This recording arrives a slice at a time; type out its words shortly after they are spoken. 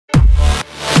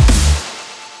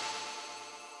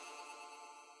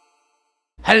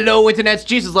Hello, internets.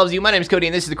 Jesus loves you. My name is Cody,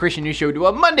 and this is the Christian News Show. We do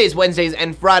on Mondays, Wednesdays,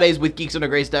 and Fridays with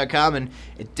geeksundergrace.com, and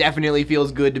it definitely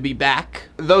feels good to be back.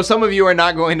 Though some of you are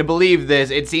not going to believe this,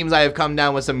 it seems I have come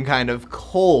down with some kind of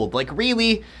cold. Like,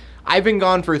 really? I've been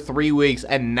gone for 3 weeks,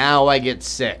 and now I get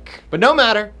sick. But no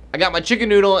matter. I got my chicken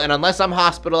noodle, and unless I'm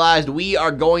hospitalized, we are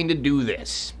going to do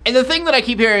this. And the thing that I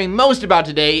keep hearing most about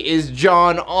today is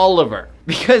John Oliver,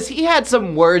 because he had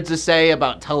some words to say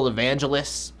about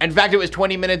televangelists. In fact, it was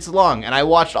 20 minutes long, and I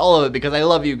watched all of it because I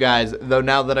love you guys, though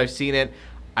now that I've seen it,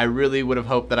 I really would have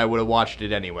hoped that I would have watched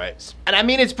it anyways. And I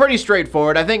mean, it's pretty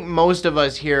straightforward. I think most of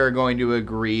us here are going to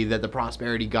agree that the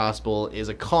prosperity gospel is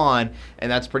a con,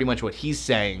 and that's pretty much what he's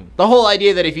saying. The whole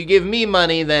idea that if you give me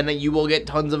money, then you will get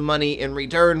tons of money in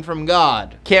return from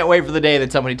God. Can't wait for the day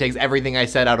that somebody takes everything I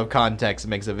said out of context and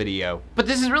makes a video. But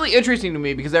this is really interesting to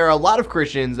me because there are a lot of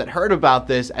Christians that heard about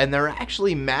this, and they're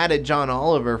actually mad at John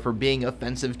Oliver for being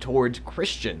offensive towards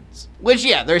Christians. Which,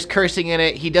 yeah, there's cursing in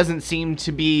it. He doesn't seem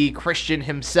to be Christian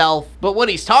himself. But what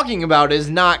he's talking about is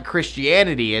not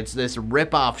Christianity. It's this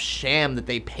rip-off sham that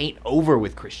they paint over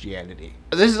with Christianity.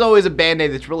 This is always a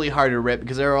band-aid that's really hard to rip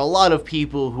because there are a lot of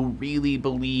people who really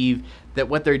believe that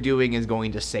what they're doing is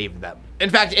going to save them. In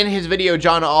fact, in his video,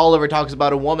 John Oliver talks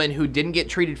about a woman who didn't get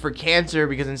treated for cancer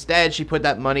because instead she put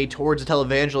that money towards a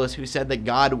televangelist who said that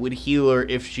God would heal her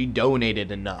if she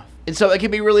donated enough. And so it can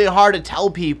be really hard to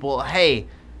tell people, hey,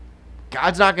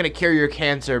 God's not going to cure your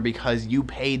cancer because you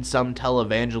paid some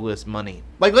televangelist money.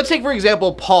 Like, let's take, for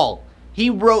example, Paul. He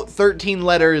wrote 13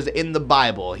 letters in the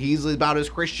Bible. He's about as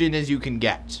Christian as you can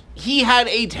get. He had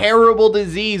a terrible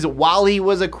disease while he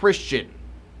was a Christian.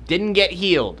 Didn't get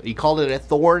healed. He called it a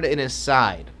thorn in his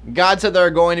side. God said there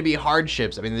are going to be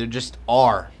hardships. I mean, there just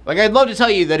are. Like, I'd love to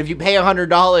tell you that if you pay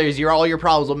 $100, all your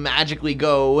problems will magically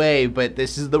go away, but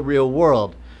this is the real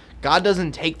world. God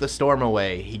doesn't take the storm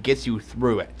away, he gets you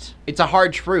through it. It's a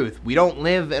hard truth. We don't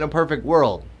live in a perfect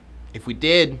world. If we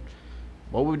did,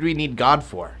 what would we need God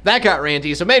for? That got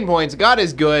ranty, so main points, God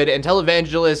is good, and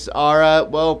televangelists are,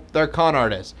 well, they're con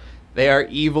artists. They are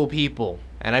evil people,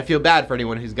 and I feel bad for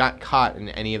anyone who's got caught in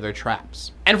any of their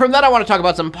traps. And from that, I want to talk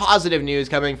about some positive news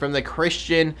coming from the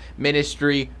Christian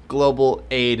Ministry Global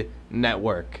Aid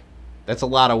Network. That's a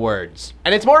lot of words.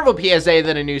 And it's more of a PSA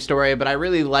than a news story, but I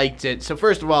really liked it. So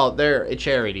first of all, they're a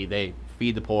charity. They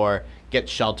feed the poor, get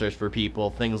shelters for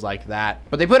people, things like that.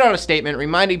 But they put out a statement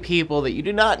reminding people that you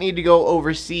do not need to go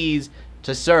overseas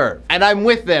to serve. And I'm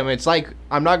with them. It's like,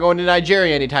 I'm not going to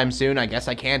Nigeria anytime soon. I guess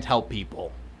I can't help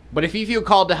people. But if you feel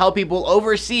called to help people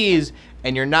overseas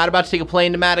and you're not about to take a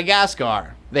plane to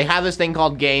Madagascar, they have this thing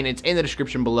called Gain. It's in the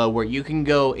description below where you can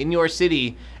go in your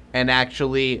city and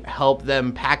actually help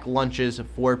them pack lunches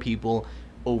for people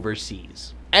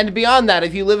overseas. And beyond that,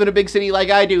 if you live in a big city like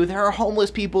I do, there are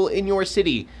homeless people in your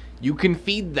city. You can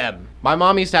feed them. My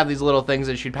mom used to have these little things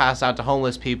that she'd pass out to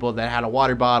homeless people that had a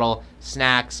water bottle,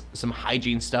 snacks, some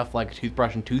hygiene stuff like a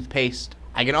toothbrush and toothpaste.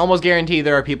 I can almost guarantee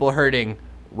there are people hurting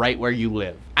right where you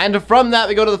live. And from that,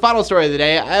 we go to the final story of the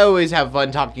day. I always have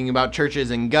fun talking about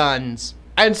churches and guns.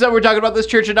 And so we're talking about this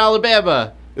church in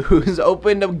Alabama who's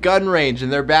opened a gun range in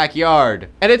their backyard.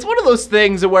 And it's one of those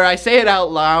things where I say it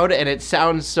out loud and it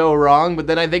sounds so wrong, but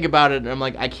then I think about it and I'm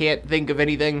like, I can't think of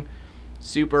anything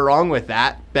super wrong with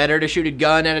that. Better to shoot a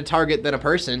gun at a target than a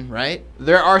person, right?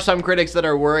 There are some critics that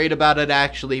are worried about it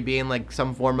actually being like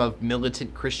some form of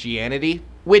militant Christianity,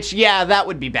 which, yeah, that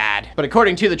would be bad. But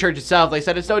according to the church itself, they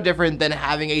said it's no different than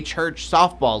having a church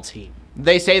softball team.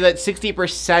 They say that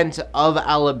 60% of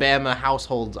Alabama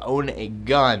households own a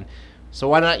gun. So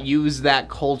why not use that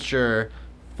culture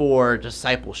for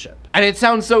discipleship? And it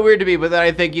sounds so weird to me, but then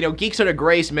I think, you know, Geeks Under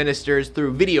Grace ministers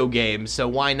through video games, so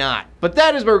why not? But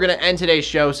that is where we're going to end today's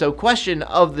show. So question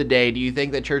of the day, do you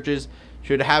think that churches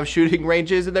should have shooting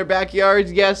ranges in their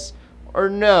backyards? Yes or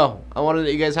no? I want to know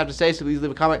what you guys have to say, so please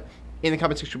leave a comment in the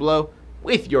comment section below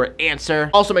with your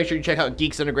answer. Also, make sure you check out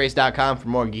geeksundergrace.com for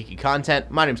more geeky content.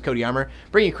 My name's Cody Armour,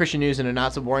 bringing you Christian news in a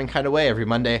not-so-boring kind of way every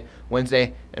Monday,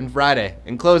 Wednesday, and Friday.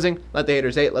 In closing, let the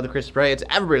haters hate, let the Christians pray. It's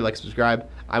everybody like, subscribe.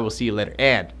 I will see you later,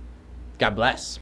 and God bless.